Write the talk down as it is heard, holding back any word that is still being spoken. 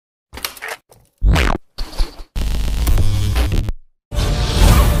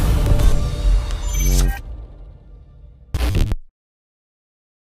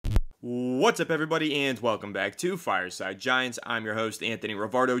What's up, everybody, and welcome back to Fireside Giants. I'm your host, Anthony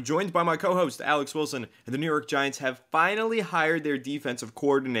Rivardo, joined by my co-host, Alex Wilson, and the New York Giants have finally hired their defensive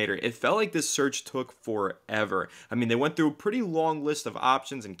coordinator. It felt like this search took forever. I mean, they went through a pretty long list of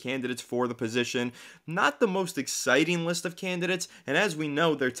options and candidates for the position. Not the most exciting list of candidates, and as we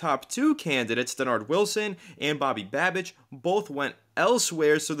know, their top two candidates, Denard Wilson and Bobby Babich, both went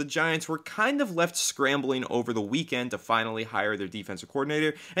elsewhere, so the Giants were kind of left scrambling over the weekend to finally hire their defensive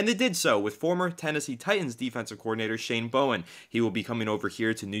coordinator, and they did so with former Tennessee Titans defensive coordinator Shane Bowen. He will be coming over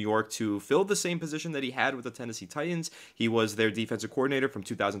here to New York to fill the same position that he had with the Tennessee Titans. He was their defensive coordinator from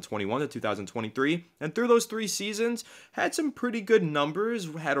 2021 to 2023, and through those 3 seasons, had some pretty good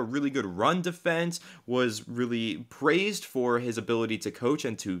numbers, had a really good run defense, was really praised for his ability to coach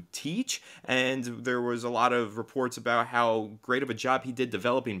and to teach, and there was a lot of reports about how great of a job he did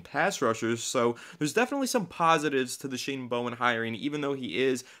developing pass rushers, so there's definitely some positives to the Shane Bowen hiring, even though he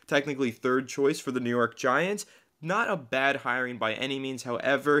is technically third choice for the New York Giants. Not a bad hiring by any means,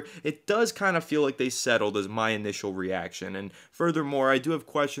 however, it does kind of feel like they settled as my initial reaction, and furthermore, I do have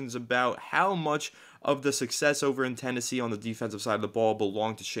questions about how much of the success over in Tennessee on the defensive side of the ball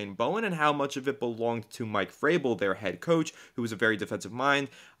belonged to Shane Bowen and how much of it belonged to Mike Vrabel, their head coach, who was a very defensive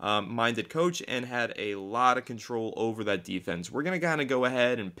minded coach and had a lot of control over that defense. We're going to kind of go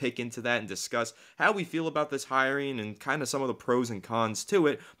ahead and pick into that and discuss how we feel about this hiring and kind of some of the pros and cons to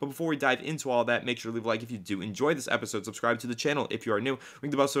it. But before we dive into all that, make sure to leave a like if you do enjoy this episode, subscribe to the channel if you are new,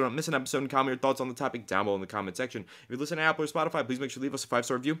 ring the bell so you don't miss an episode, and comment your thoughts on the topic down below in the comment section. If you're listening to Apple or Spotify, please make sure to leave us a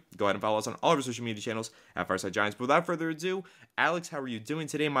 5-star review. Go ahead and follow us on all of our social media channels at Fireside Giants. But without further ado, Alex, how are you doing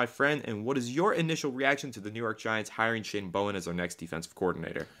today, my friend? And what is your initial reaction to the New York Giants hiring Shane Bowen as their next defensive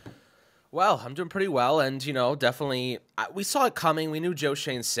coordinator? Well, I'm doing pretty well, and, definitely, we saw it coming. We knew Joe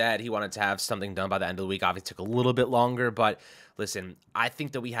Shane said he wanted to have something done by the end of the week. Obviously, it took a little bit longer, but listen, I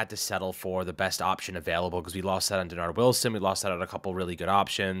think that we had to settle for the best option available because we lost that on Denard Wilson. We lost that on a couple really good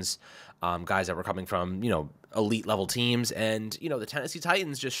options, guys that were coming from, elite-level teams, and, the Tennessee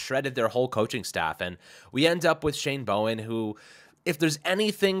Titans just shredded their whole coaching staff, and we end up with Shane Bowen, who, if there's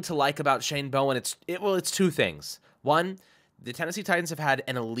anything to like about Shane Bowen, it's 2 things. One, the Tennessee Titans have had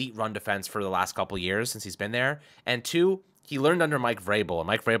an elite run defense for the last couple years since he's been there. And 2, he learned under Mike Vrabel. And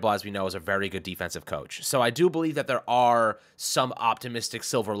Mike Vrabel, as we know, is a very good defensive coach. So I do believe that there are some optimistic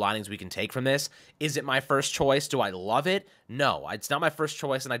silver linings we can take from this. Is it my first choice? Do I love it? No, it's not my first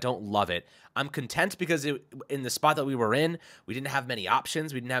choice, and I don't love it. I'm content because in the spot that we were in, we didn't have many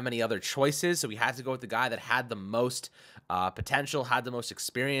options. We didn't have many other choices. So we had to go with the guy that had the most potential, had the most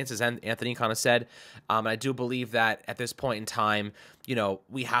experience, as Anthony kind of said. And I do believe that at this point in time,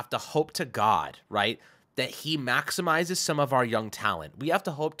 we have to hope to God, right, that he maximizes some of our young talent. We have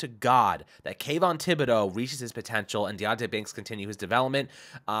to hope to God that Kayvon Thibodeau reaches his potential and Deontay Banks continue his development.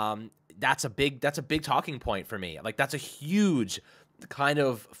 That's a big talking point for me. Like, that's a huge kind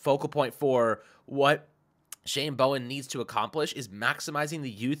of focal point for what Shane Bowen needs to accomplish, is maximizing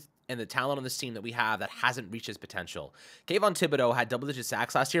the youth and the talent on this team that we have that hasn't reached his potential. Kayvon Thibodeau had double-digit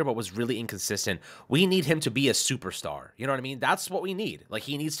sacks last year, but was really inconsistent. We need him to be a superstar. You know what I mean? That's what we need. Like,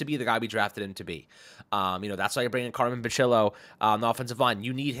 he needs to be the guy we drafted him to be. That's why you're bringing Carmen Bacillo on the offensive line.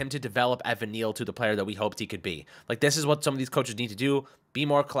 You need him to develop Evan Neal to the player that we hoped he could be. Like, this is what some of these coaches need to do. Be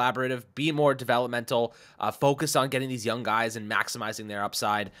more collaborative, be more developmental, focus on getting these young guys and maximizing their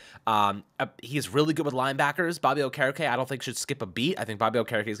upside. He's really good with linebackers. Bobby Okereke, I don't think should skip a beat. I think Bobby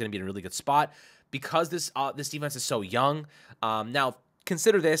Okereke is going to be in a really good spot because this defense is so young. Now,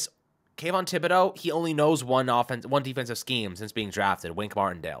 consider this. Kayvon Thibodeau, he only knows one defensive scheme since being drafted, Wink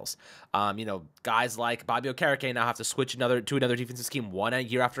Martindale's. Guys like Bobby Okereke now have to switch to another defensive scheme 1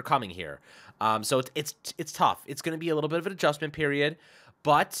 year after coming here. So it's tough. It's going to be a little bit of an adjustment period,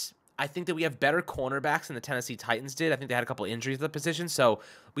 but I think that we have better cornerbacks than the Tennessee Titans did. I think they had a couple injuries at the position, so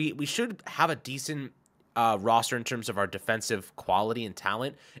we should have a decent roster in terms of our defensive quality and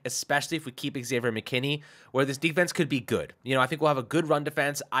talent, especially if we keep Xavier McKinney, where this defense could be good. I think we'll have a good run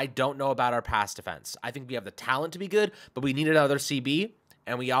defense. I don't know about our pass defense. I think we have the talent to be good, but we need another CB,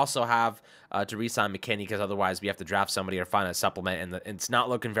 and we also have to re-sign McKinney because otherwise we have to draft somebody or find a supplement, and it's not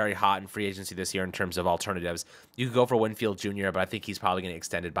looking very hot in free agency this year in terms of alternatives. You could go for Winfield Jr., but I think he's probably going to get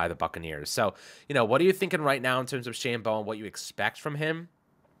extended by the Buccaneers. So, what are you thinking right now in terms of Shane Bowen, what you expect from him?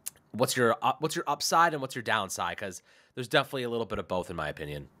 What's your upside and what's your downside? Because there's definitely a little bit of both, in my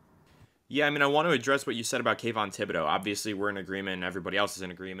opinion. Yeah, I mean, I want to address what you said about Kayvon Thibodeau. Obviously, we're in agreement, and everybody else is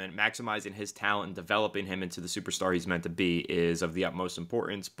in agreement. Maximizing his talent and developing him into the superstar he's meant to be is of the utmost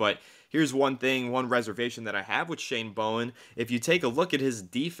importance. But here's one thing, one reservation that I have with Shane Bowen. If you take a look at his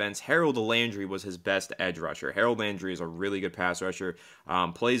defense, Harold Landry was his best edge rusher. Harold Landry is a really good pass rusher,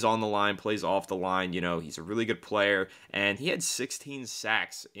 plays on the line, plays off the line. He's a really good player, and he had 16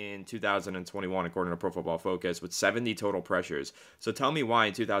 sacks in 2021, according to Pro Football Focus, with 70 total pressures. So tell me why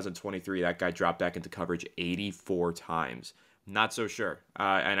in 2023 that guy dropped back into coverage 84 times. Not so sure.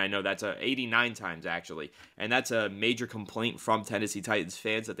 And I know that's 89 times, actually. And that's a major complaint from Tennessee Titans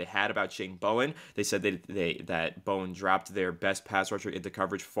fans that they had about Shane Bowen. They said that Bowen dropped their best pass rusher into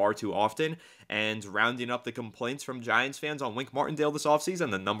coverage far too often. And rounding up the complaints from Giants fans on Wink Martindale this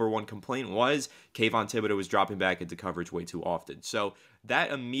offseason, the number one complaint was Kayvon Thibodeau was dropping back into coverage way too often. So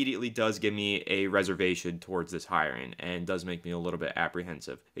that immediately does give me a reservation towards this hiring and does make me a little bit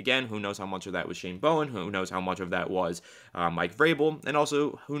apprehensive. Again, who knows how much of that was Shane Bowen? Who knows how much of that was Mike Vrabel? And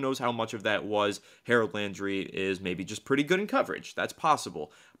also, who knows how much of that was Harold Landry is maybe just pretty good in coverage? That's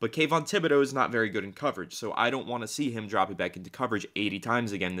possible. But Kayvon Thibodeau is not very good in coverage, so I don't want to see him dropping back into coverage 80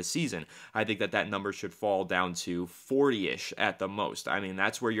 times again this season. I think that number should fall down to 40-ish at the most. I mean,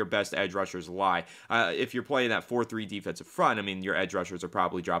 that's where your best edge rushers lie. If you're playing that 4-3 defensive front, I mean, your edge rushers are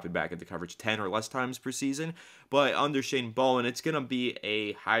probably dropping back into coverage 10 or less times per season. But under Shane Bowen, it's going to be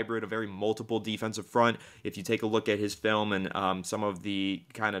a hybrid, a very multiple defensive front. If you take a look at his film and some of the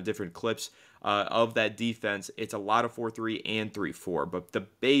kind of different clips of that defense, it's a lot of 4-3 and 3-4, but the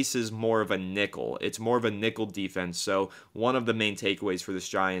base is more of a nickel. It's more of a nickel defense. So one of the main takeaways for this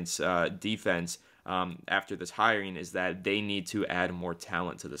Giants defense after this hiring is that they need to add more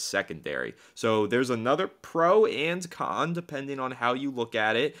talent to the secondary. So there's another pro and con depending on how you look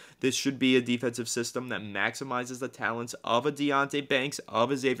at it. This should be a defensive system that maximizes the talents of a Deonte Banks, of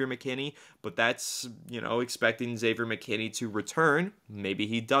a Xavier McKinney, but that's, expecting Xavier McKinney to return. Maybe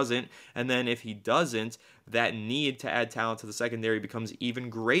he doesn't. And then if he doesn't, that need to add talent to the secondary becomes even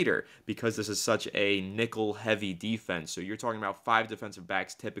greater because this is such a nickel-heavy defense. So you're talking about 5 defensive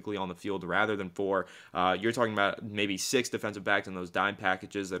backs typically on the field rather than 4. You're talking about maybe 6 defensive backs in those dime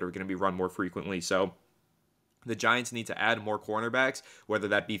packages that are going to be run more frequently. So the Giants need to add more cornerbacks, whether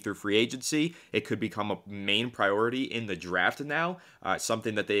that be through free agency. It could become a main priority in the draft now,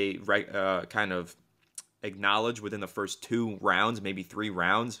 something that they kind of acknowledge within the first 2 rounds, maybe 3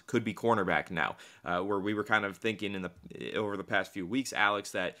 rounds, could be cornerback now, where we were kind of thinking over the past few weeks, Alex,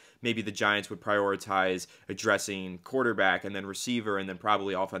 that maybe the Giants would prioritize addressing quarterback and then receiver and then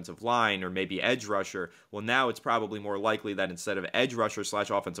probably offensive line or maybe edge rusher. Well, now it's probably more likely that instead of edge rusher /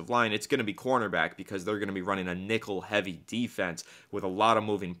 offensive line, it's going to be cornerback because they're going to be running a nickel-heavy defense with a lot of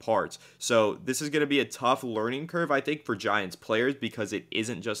moving parts. So this is going to be a tough learning curve, I think, for Giants players because it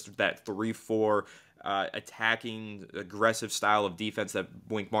isn't just that 3-4 attacking, aggressive style of defense that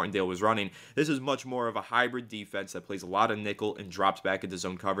Wink Martindale was running. This is much more of a hybrid defense that plays a lot of nickel and drops back into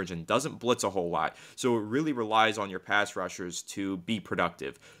zone coverage and doesn't blitz a whole lot. So it really relies on your pass rushers to be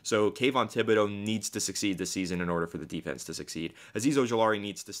productive. So Kayvon Thibodeau needs to succeed this season in order for the defense to succeed. Azeez Ojulari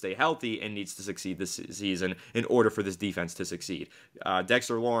needs to stay healthy and needs to succeed this season in order for this defense to succeed.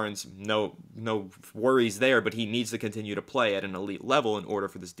 Dexter Lawrence, no worries there, but he needs to continue to play at an elite level in order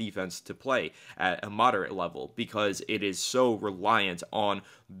for this defense to play at a moderate level because it is so reliant on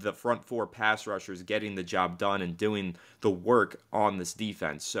the front 4 pass rushers getting the job done and doing the work on this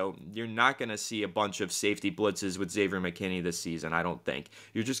defense. So you're not going to see a bunch of safety blitzes with Xavier McKinney this season, I don't think.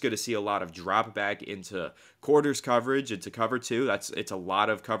 You're just going to see a lot of drop back into quarters coverage, into cover 2. It's a lot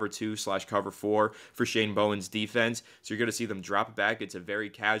of cover 2 / cover 4 for Shane Bowen's defense. So you're going to see them drop back into very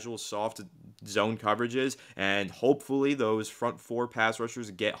casual, soft zone coverages, and hopefully those front 4 pass rushers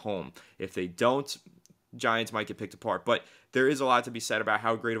get home. If they don't, Giants might get picked apart. But there is a lot to be said about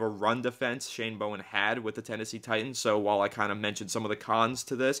how great of a run defense Shane Bowen had with the Tennessee Titans. So while I kind of mentioned some of the cons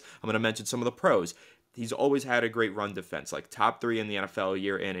to this, I'm going to mention some of the pros. He's always had a great run defense, like top 3 in the NFL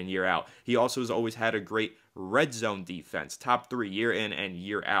year in and year out. He also has always had a great red zone defense, top 3 year in and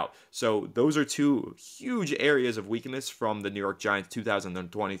year out. So those are 2 huge areas of weakness from the New York Giants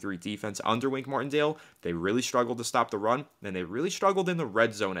 2023 defense under Wink Martindale. They really struggled to stop the run, and they really struggled in the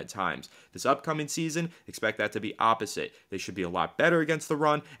red zone at times. This upcoming season, expect that to be opposite. They should be a lot better against the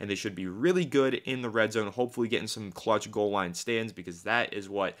run, and they should be really good in the red zone, hopefully getting some clutch goal line stands, because that is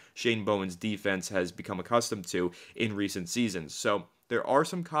what Shane Bowen's defense has become accustomed to in recent seasons. So there are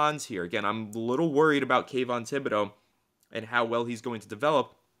some cons here. Again, I'm a little worried about Kayvon Thibodeau and how well he's going to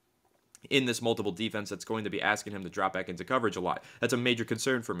develop. in this multiple defense that's going to be asking him to drop back into coverage a lot. That's a major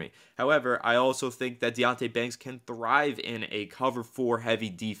concern for me. However, I also think that Deonte Banks can thrive in a cover 4 heavy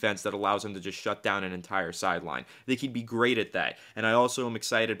defense that allows him to just shut down an entire sideline. I think he'd be great at that. And I also am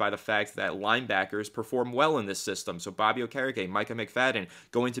excited by the fact that linebackers perform well in this system. So Bobby Okereke, Micah McFadden,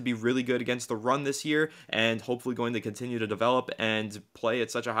 going to be really good against the run this year and hopefully going to continue to develop and play at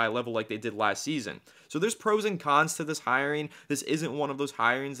such a high level like they did last season. So there's pros and cons to this hiring. This isn't one of those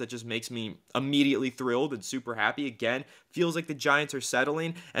hirings that just makes me immediately thrilled and super happy. Again, feels like the Giants are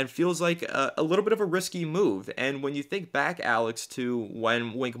settling and feels like a little bit of a risky move. And when you think back, Alex, to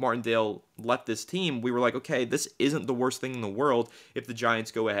when Wink Martindale left this team, we were like, okay, this isn't the worst thing in the world if the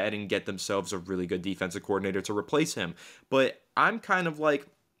Giants go ahead and get themselves a really good defensive coordinator to replace him. But I'm kind of like,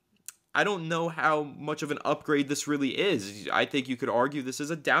 I don't know how much of an upgrade this really is. I think you could argue this is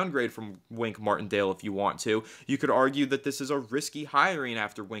a downgrade from Wink Martindale if you want to. You could argue that this is a risky hiring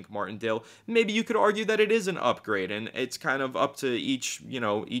after Wink Martindale. Maybe you could argue that it is an upgrade, and it's kind of up to each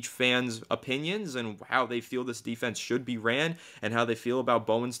fan's opinions and how they feel this defense should be ran and how they feel about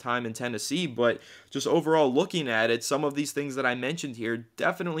Bowen's time in Tennessee. But just overall looking at it, some of these things that I mentioned here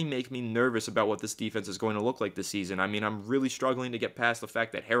definitely make me nervous about what this defense is going to look like this season. I mean, I'm really struggling to get past the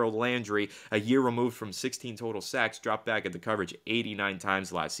fact that Harold Landry, a year removed from 16 total sacks, dropped back at the coverage 89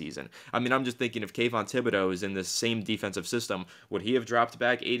 times last season. I mean, I'm just thinking if Kayvon Thibodeau is in the same defensive system, would he have dropped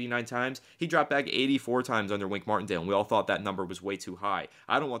back 89 times? He dropped back 84 times under Wink Martindale, and we all thought that number was way too high.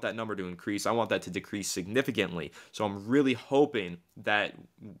 I don't want that number to increase. I want that to decrease significantly. So I'm really hoping that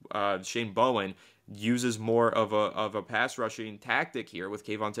Shane Bowen uses more of a pass rushing tactic here with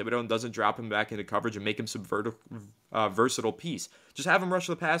Kayvon Thibodeau and doesn't drop him back into coverage and make him some versatile piece. Just have him rush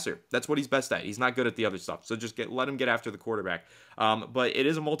the passer. That's what he's best at. He's not good at the other stuff. So just let him get after the quarterback. But it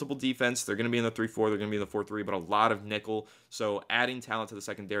is a multiple defense. They're going to be in the 3-4. They're going to be in the 4-3, but a lot of nickel. So adding talent to the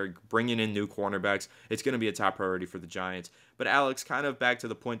secondary, bringing in new cornerbacks, it's going to be a top priority for the Giants. But Alex, kind of back to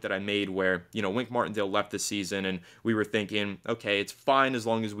the point that I made where, Wink Martindale left this season and we were thinking, okay, it's fine as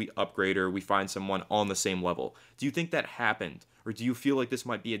long as we upgrade or we find someone on the same level. Do you think that happened? Or do you feel like this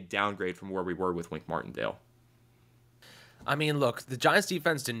might be a downgrade from where we were with Wink Martindale? I mean, look, the Giants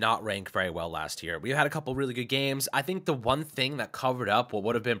defense did not rank very well last year. We had a couple really good games. I think the one thing that covered up what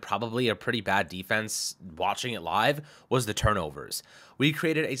would have been probably a pretty bad defense watching it live was the turnovers. We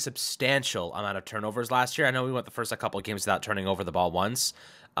created a substantial amount of turnovers last year. I know we went the first couple of games without turning over the ball once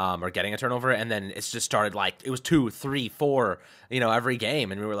or getting a turnover, and then it's just started like it was 2, 3, 4, every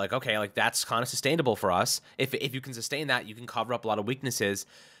game. And we were like, okay, like that's kind of sustainable for us. If you can sustain that, you can cover up a lot of weaknesses.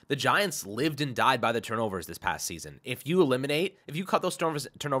 The Giants lived and died by the turnovers this past season. If you cut those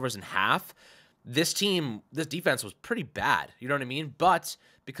turnovers in half, this defense was pretty bad. You know what I mean? But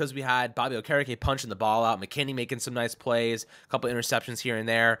because we had Bobby Okereke punching the ball out, McKinney making some nice plays, a couple interceptions here and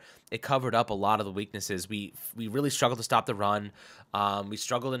there, it covered up a lot of the weaknesses. We really struggled to stop the run. We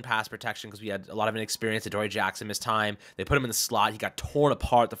struggled in pass protection because we had a lot of inexperience. Adoree Jackson missed time. They put him in the slot. He got torn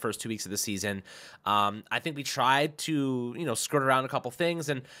apart the first 2 weeks of the season. I think we tried to, skirt around a couple things,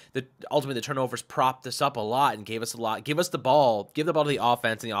 and ultimately the turnovers propped us up a lot and gave us the ball to the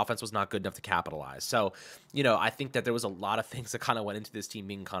offense, and the offense was not good enough to capitalize. So, I think that there was a lot of things that kind of went into this team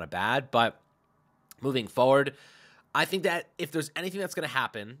being kind of bad, but moving forward, I think that if there's anything that's going to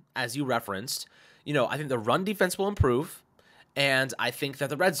happen, as you referenced, I think the run defense will improve, and I think that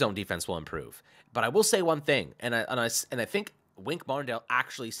the red zone defense will improve. But I will say one thing, and I think Wink Martindale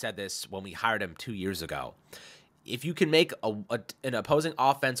actually said this when we hired him 2 years ago. If you can make an opposing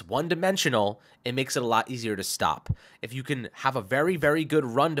offense one-dimensional, it makes it a lot easier to stop. If you can have a very, very good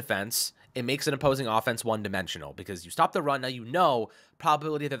run defense, it makes an opposing offense one-dimensional because you stop the run. Now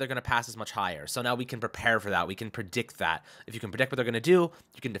probability that they're going to pass is much higher. So now we can prepare for that. We can predict that. If you can predict what they're going to do,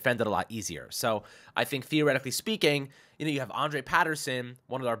 you can defend it a lot easier. So I think theoretically speaking, you have Andre Patterson,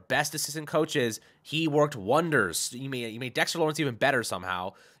 one of our best assistant coaches. He worked wonders. You made Dexter Lawrence even better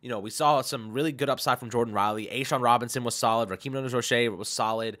somehow. We saw some really good upside from Jordan Riley. A'Shawn Robinson was solid. Raheem Roche was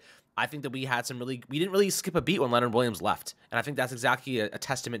solid. I think that we didn't really skip a beat when Leonard Williams left. And I think that's exactly a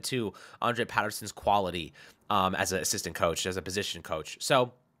testament to Andre Patterson's quality as an assistant coach, as a position coach.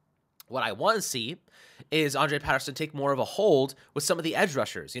 So what I want to see is Andre Patterson take more of a hold with some of the edge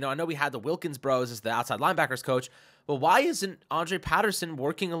rushers. I know we had the Wilkins bros as the outside linebackers coach, but why isn't Andre Patterson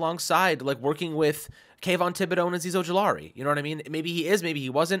working with Kayvon Thibodeau and Azeez Ojulari? You know what I mean? Maybe he is, maybe he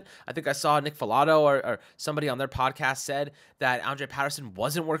wasn't. I think I saw Nick Filato or somebody on their podcast said that Andre Patterson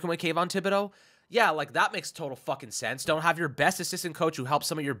wasn't working with Kayvon Thibodeau. Yeah, like that makes total fucking sense. Don't have your best assistant coach who helps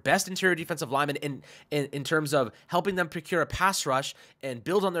some of your best interior defensive linemen in terms of helping them procure a pass rush and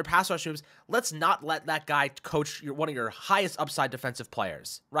build on their pass rush moves. Let's not let that guy coach one of your highest upside defensive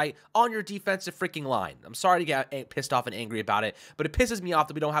players, right? On your defensive freaking line. I'm sorry to get pissed off and angry about it, but it pisses me off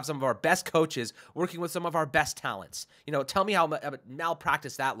that we don't have some of our best coaches working with some of our best talents. Tell me how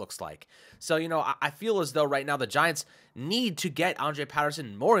malpractice that looks like. So, I feel as though right now the Giants need to get Andre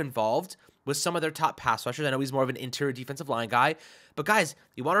Patterson more involved with some of their top pass rushers. I know he's more of an interior defensive line guy. But guys,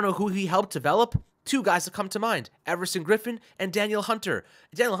 you want to know who he helped develop? Two guys that come to mind, Everson Griffin and Daniel Hunter.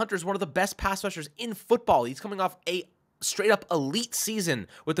 Daniel Hunter is one of the best pass rushers in football. He's coming off a straight-up elite season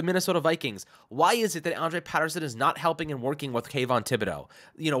with the Minnesota Vikings. Why is it that Andre Patterson is not helping and working with Kayvon Thibodeau?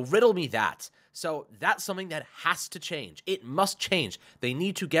 Riddle me that. So that's something that has to change. It must change. They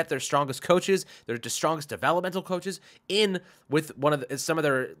need to get their strongest coaches, their strongest developmental coaches in with some of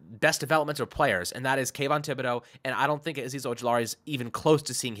their best developmental players, and that is Kayvon Thibodeau, and I don't think Azeez Ojulari is even close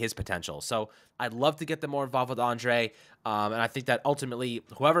to seeing his potential. So I'd love to get them more involved with Andre, and I think that ultimately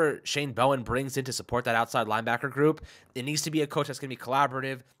whoever Shane Bowen brings in to support that outside linebacker group, it needs to be a coach that's going to be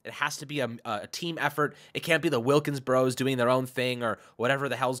collaborative. It has to be a team effort. It can't be the Wilkins bros doing their own thing or whatever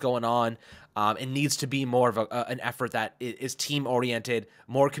the hell's going on. It needs to be more of an effort that is team-oriented,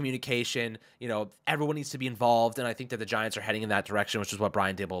 more communication. Everyone needs to be involved, and I think that the Giants are heading in that direction, which is what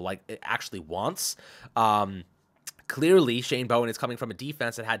Brian Daboll actually wants. Clearly, Shane Bowen is coming from a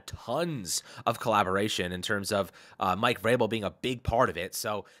defense that had tons of collaboration in terms of Mike Vrabel being a big part of it.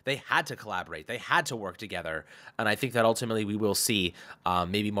 So they had to collaborate. They had to work together. And I think that ultimately we will see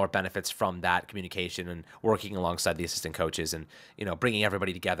maybe more benefits from that communication and working alongside the assistant coaches and, bringing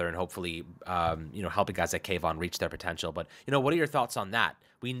everybody together and hopefully, helping guys like Kayvon reach their potential. But, what are your thoughts on that?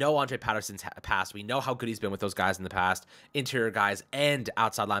 We know Andre Patterson's past. We know how good he's been with those guys in the past, interior guys and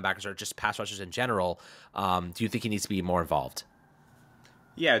outside linebackers or just pass rushers in general. Do you think he needs to be more involved?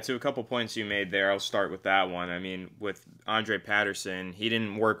 Yeah, to a couple points you made there, I'll start with that one. I mean, with Andre Patterson, he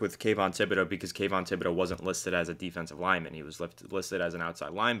didn't work with Kayvon Thibodeau because Kayvon Thibodeau wasn't listed as a defensive lineman. He was listed as an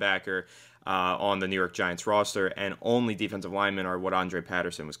outside linebacker on the New York Giants roster, and only defensive linemen are what Andre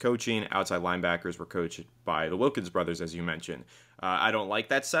Patterson was coaching. Outside linebackers were coached by the Wilkins brothers, as you mentioned. I don't like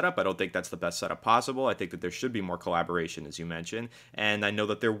that setup. I don't think that's the best setup possible. I think that there should be more collaboration, as you mentioned, and I know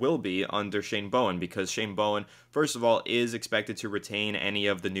that there will be under Shane Bowen because Shane Bowen, first of all, is expected to retain any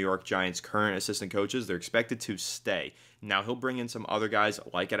of the New York Giants' current assistant coaches. They're expected to stay. Now, he'll bring in some other guys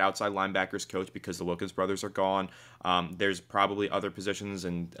like an outside linebackers coach because the Wilkins brothers are gone. There's probably other positions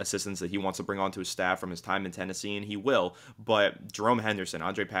and assistants that he wants to bring onto his staff from his time in Tennessee, and he will. But Jerome Henderson,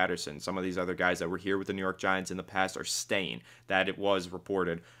 Andre Patterson, some of these other guys that were here with the New York Giants in the past are staying. That it was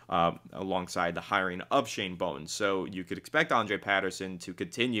reported alongside the hiring of Shane Bowen. So you could expect Andre Patterson to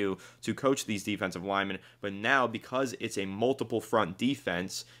continue to coach these defensive linemen. But now, because it's a multiple front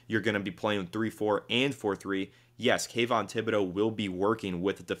defense, you're going to be playing 3-4 and 4-3. Yes, Kayvon Thibodeau will be working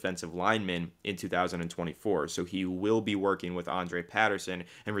with defensive linemen in 2024, so he will be working with Andre Patterson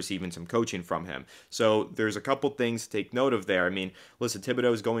and receiving some coaching from him. So there's a couple things to take note of there. I mean, listen,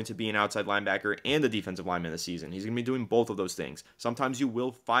 Thibodeau is going to be an outside linebacker and a defensive lineman this season. He's going to be doing both of those things. Sometimes you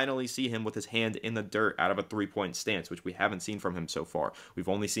will finally see him with his hand in the dirt out of a 3-point stance, which we haven't seen from him so far. We've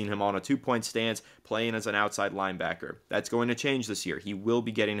only seen him on a 2-point stance playing as an outside linebacker. That's going to change this year. He will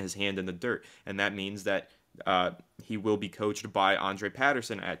be getting his hand in the dirt, and that means that he will be coached by Andre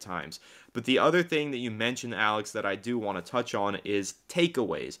Patterson at times. But the other thing that you mentioned, Alex, that I do want to touch on is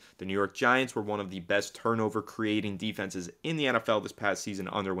takeaways. The New York Giants were one of the best turnover-creating defenses in the NFL this past season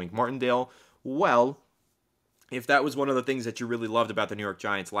under Wink Martindale. Well, if that was one of the things that you really loved about the New York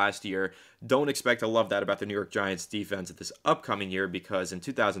Giants last year, don't expect to love that about the New York Giants defense this upcoming year because in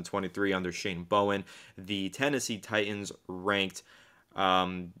 2023 under Shane Bowen, the Tennessee Titans ranked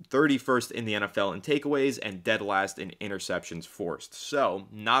 31st in the NFL in takeaways and dead last in interceptions forced. So,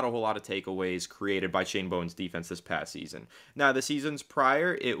 not a whole lot of takeaways created by Shane Bowen's defense this past season. Now, the seasons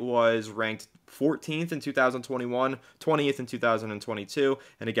prior, it was ranked 14th in 2021, 20th in 2022,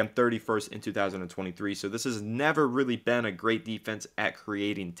 and again 31st in 2023. So this has never really been a great defense at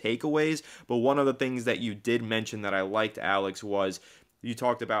creating takeaways. But one of the things that you did mention that I liked, Alex, was you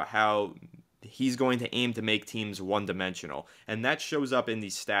talked about how he's going to aim to make teams one-dimensional, and that shows up in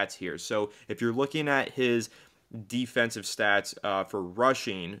these stats here. So if you're looking at his defensive stats for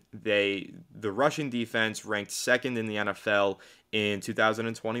rushing, the rushing defense ranked second in the NFL in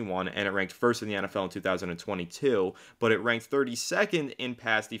 2021, and it ranked first in the NFL in 2022, but it ranked 32nd in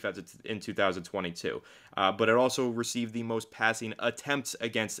pass defense in 2022. But it also received the most passing attempts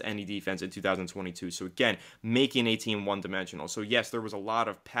against any defense in 2022. So again, making a team one-dimensional. So yes, there was a lot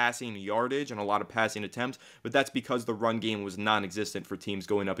of passing yardage and a lot of passing attempts, but that's because the run game was non-existent for teams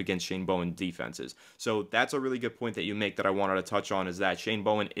going up against Shane Bowen defenses. So that's a really good point that you make that I wanted to touch on, is that Shane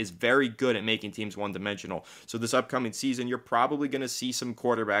Bowen is very good at making teams one-dimensional. So this upcoming season, you're probably going to see some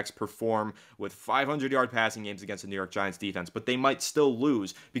quarterbacks perform with 500-yard passing games against the New York Giants defense, but they might still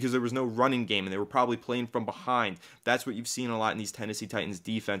lose because there was no running game and they were probably playing from behind. That's what you've seen a lot in these Tennessee Titans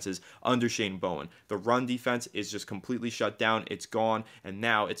defenses under Shane Bowen. The run defense is just completely shut down. It's gone, and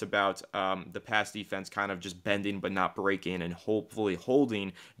now it's about the pass defense kind of just bending but not breaking and hopefully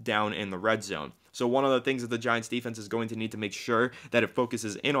holding down in the red zone. So one of the things that the Giants defense is going to need to make sure that it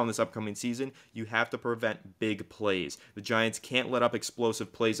focuses in on this upcoming season, you have to prevent big plays. The Giants can't let up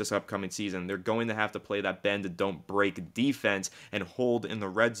explosive plays this upcoming season. They're going to have to play that bend and don't break defense and hold in the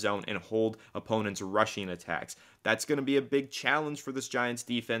red zone and hold opponents' rushing attacks. That's going to be a big challenge for this Giants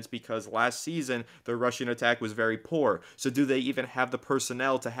defense because last season their rushing attack was very poor. So do they even have the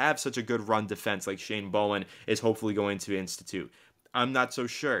personnel to have such a good run defense like Shane Bowen is hopefully going to institute? I'm not so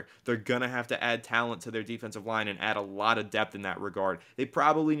sure. They're going to have to add talent to their defensive line and add a lot of depth in that regard. They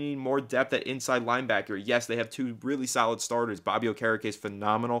probably need more depth at inside linebacker. Yes, they have two really solid starters. Bobby Okereke is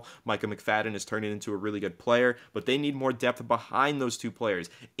phenomenal. Micah McFadden is turning into a really good player, but they need more depth behind those two players.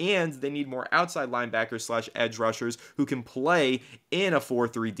 And they need more outside linebackers / edge rushers who can play in a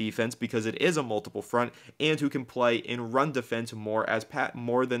 4-3 defense because it is a multiple front, and who can play in run defense more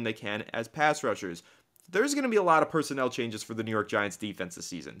than they can as pass rushers. There's going to be a lot of personnel changes for the New York Giants defense this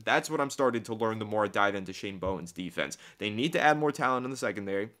season. That's what I'm starting to learn the more I dive into Shane Bowen's defense. They need to add more talent in the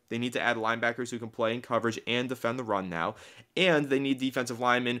secondary. They need to add linebackers who can play in coverage and defend the run now. And they need defensive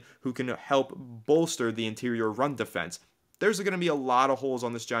linemen who can help bolster the interior run defense. There's going to be a lot of holes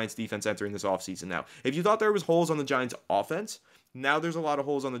on this Giants defense entering this offseason now. If you thought there was holes on the Giants offense, now there's a lot of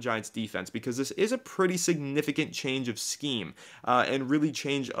holes on the Giants defense because this is a pretty significant change of scheme and really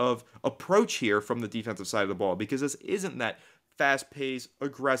change of approach here from the defensive side of the ball, because this isn't that fast-paced,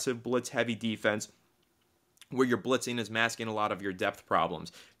 aggressive, blitz-heavy defense where your blitzing is masking a lot of your depth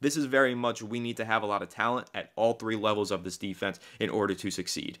problems. This is very much, we need to have a lot of talent at all three levels of this defense in order to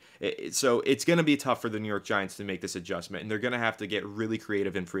succeed. So it's going to be tough for the New York Giants to make this adjustment, and they're going to have to get really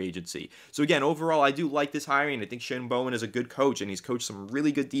creative in free agency. So again, overall, I do like this hiring. I think Shane Bowen is a good coach, and he's coached some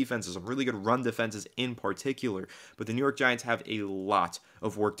really good defenses, some really good run defenses in particular. But the New York Giants have a lot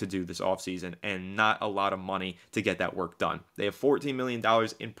of work to do this offseason and not a lot of money to get that work done. They have $14 million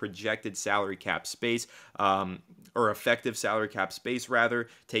in projected salary cap space, or effective salary cap space rather,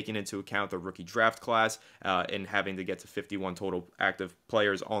 taking into account the rookie draft class and having to get to 51 total active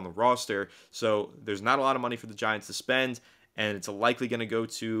players on the roster. So there's not a lot of money for the Giants to spend, and it's likely going to go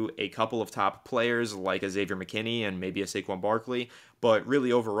to a couple of top players like a Xavier McKinney and maybe a Saquon Barkley. But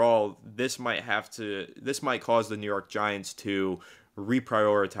really overall, this might cause the New York Giants to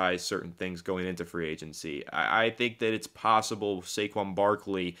reprioritize certain things going into free agency. I think that it's possible Saquon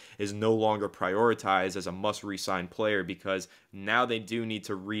Barkley is no longer prioritized as a must re-sign player because now they do need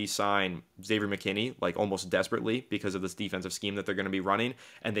to re-sign Xavier McKinney, like almost desperately, because of this defensive scheme that they're going to be running,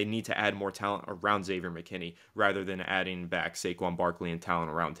 and they need to add more talent around Xavier McKinney rather than adding back Saquon Barkley and talent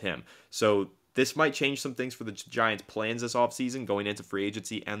around him. So this might change some things for the Giants' plans this offseason going into free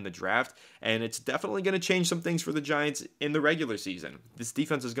agency and the draft, and it's definitely going to change some things for the Giants in the regular season. This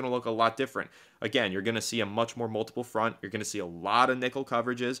defense is going to look a lot different. Again, you're going to see a much more multiple front. You're going to see a lot of nickel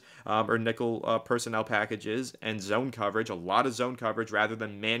coverages or nickel personnel packages and zone coverage, a lot of zone coverage rather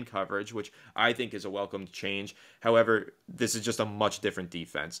than man coverage, which I think is a welcome change. However, this is just a much different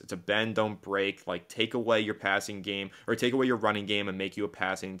defense. It's a bend, don't break, like take away your passing game or take away your running game and make you a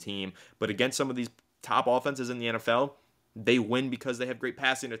passing team. But against some of these top offenses in the NFL, they win because they have great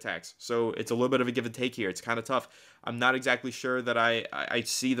passing attacks. So it's a little bit of a give and take here. It's kind of tough. I'm not exactly sure that I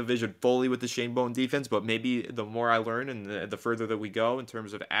see the vision fully with the Shane Bowen defense, but maybe the more I learn and the further that we go in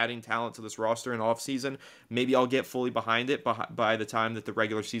terms of adding talent to this roster in offseason, maybe I'll get fully behind it by the time that the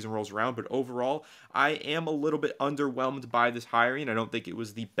regular season rolls around. But overall, I am a little bit underwhelmed by this hiring. I don't think it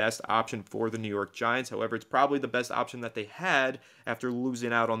was the best option for the New York Giants. However, it's probably the best option that they had after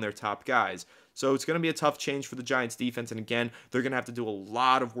losing out on their top guys. So it's going to be a tough change for the Giants defense. And again, they're going to have to do a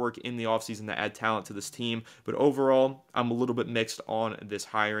lot of work in the offseason to add talent to this team. But overall, I'm a little bit mixed on this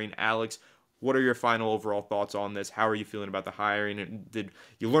hiring. Alex, what are your final overall thoughts on this? How are you feeling about the hiring? And did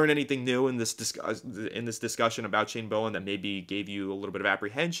you learn anything new in this discussion about Shane Bowen that maybe gave you a little bit of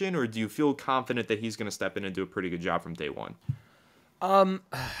apprehension? Or do you feel confident that he's going to step in and do a pretty good job from day one?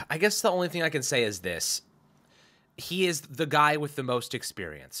 I guess the only thing I can say is this. He is the guy with the most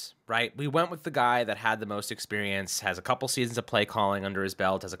experience, right? We went with the guy that had the most experience, has a couple seasons of play calling under his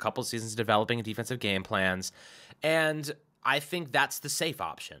belt, has a couple seasons developing defensive game plans, and I think that's the safe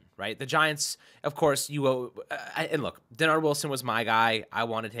option, right? The Giants, of course, and look, Denard Wilson was my guy. I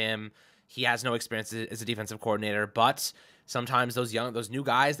wanted him. He has no experience as a defensive coordinator, but sometimes those new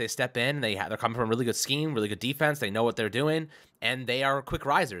guys, they step in, they're coming from a really good scheme, really good defense. They know what they're doing, and they are quick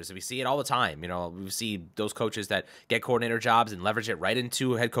risers. We see it all the time. We see those coaches that get coordinator jobs and leverage it right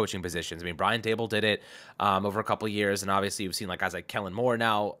into head coaching positions. I mean, Brian Dable did it over a couple of years, and obviously you've seen like guys like Kellen Moore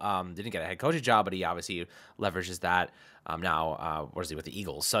now didn't get a head coaching job, but he obviously leverages that now. Where's he with the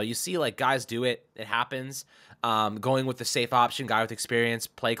Eagles? So you see like guys do it. It happens. Going with the safe option, guy with experience,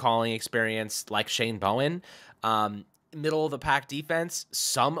 play calling experience, like Shane Bowen. Middle of the pack defense,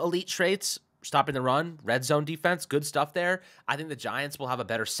 some elite traits, stopping the run, red zone defense, good stuff there. I think the Giants will have a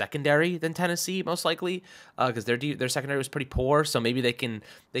better secondary than Tennessee, most likely, because their secondary was pretty poor. So maybe they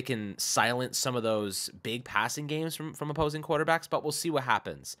can silence some of those big passing games from opposing quarterbacks. But we'll see what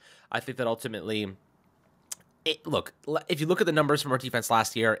happens. I think that ultimately, look, if you look at the numbers from our defense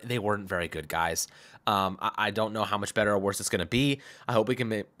last year, they weren't very good, guys. I don't know how much better or worse it's going to be. I hope we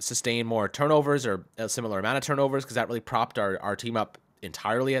can sustain more turnovers or a similar amount of turnovers, because that really propped our team up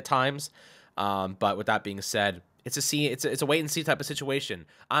entirely at times. But with that being said, it's a wait and see type of situation.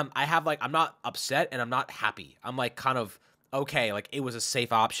 I'm not upset and I'm not happy. I'm like kind of okay. Like it was a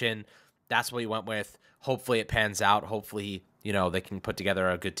safe option. That's what we went with. Hopefully it pans out. Hopefully, they can put together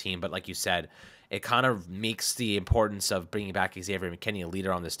a good team. But like you said, it kind of makes the importance of bringing back Xavier McKinney, a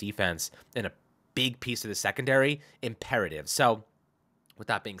leader on this defense, and a big piece of the secondary, imperative. So with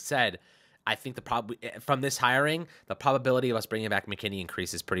that being said, I think from this hiring, the probability of us bringing back McKinney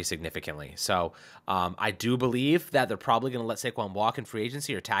increases pretty significantly. So I do believe that they're probably going to let Saquon walk in free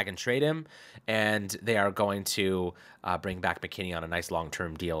agency or tag and trade him, and they are going to bring back McKinney on a nice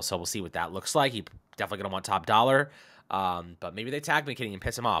long-term deal. So we'll see what that looks like. He definitely going to want top dollar. But maybe they tag McKinney and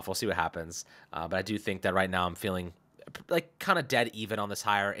piss him off. We'll see what happens. But I do think that right now I'm feeling like kind of dead even on this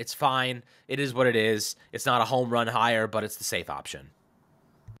hire. It's fine. It is what it is. It's not a home run hire, but it's the safe option.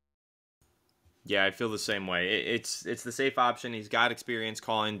 Yeah, I feel the same way. It's the safe option. He's got experience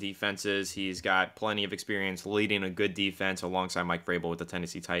calling defenses. He's got plenty of experience leading a good defense alongside Mike Vrabel with the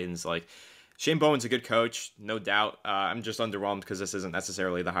Tennessee Titans. Like, Shane Bowen's a good coach, no doubt. I'm just underwhelmed because this isn't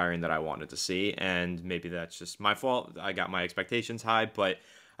necessarily the hiring that I wanted to see, and maybe that's just my fault. I got my expectations high, but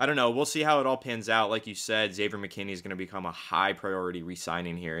I don't know. We'll see how it all pans out. Like you said, Xavier McKinney is going to become a high priority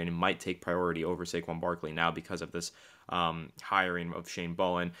re-signing here, and it might take priority over Saquon Barkley now because of this hiring of Shane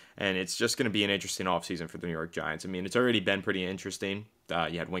Bowen, and it's just going to be an interesting offseason for the New York Giants. I mean, it's already been pretty interesting.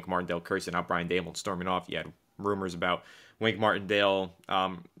 You had Wink Martindale cursing out Brian Dable and storming off. You had rumors about Wink Martindale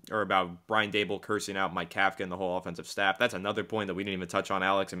or about Brian Dable cursing out Mike Kafka and the whole offensive staff. That's another point that we didn't even touch on,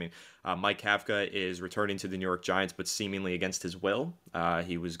 Alex. I mean, Mike Kafka is returning to the New York Giants, but seemingly against his will.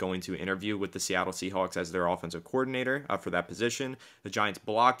 He was going to interview with the Seattle Seahawks as their offensive coordinator for that position. The Giants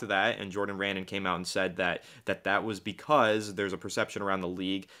blocked that, and Jordan Raanan came out and said that was because there's a perception around the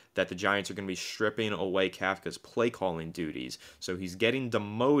league that the Giants are going to be stripping away Kafka's play calling duties. So he's getting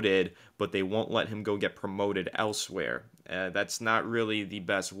demoted, but they won't let him go get promoted elsewhere. That's not really the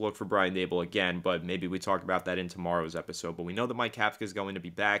best look for Brian Dable again, but maybe we talk about that in tomorrow's episode. But we know that Mike Kafka is going to be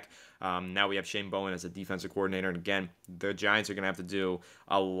back. Now we have Shane Bowen as a defensive coordinator. And again, the Giants are going to have to do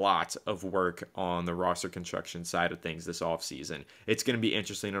a lot of work on the roster construction side of things this offseason. It's going to be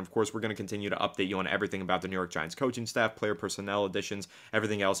interesting. And of course, we're going to continue to update you on everything about the New York Giants coaching staff, player personnel additions,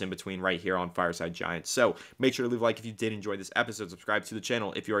 everything else in between right here on Fireside Giants. So make sure to leave a like if you did enjoy this episode. Subscribe to the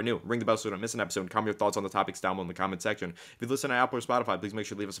channel if you are new. Ring the bell so you don't miss an episode. Comment your thoughts on the topics down below in the comment section. If you listen to Apple or Spotify, please make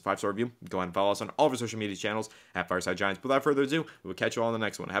sure to leave us a 5-star review. Go ahead and follow us on all of our social media channels at Fireside Giants. Without further ado, we will catch you all on the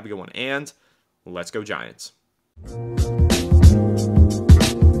next one. Have a good one, and let's go Giants.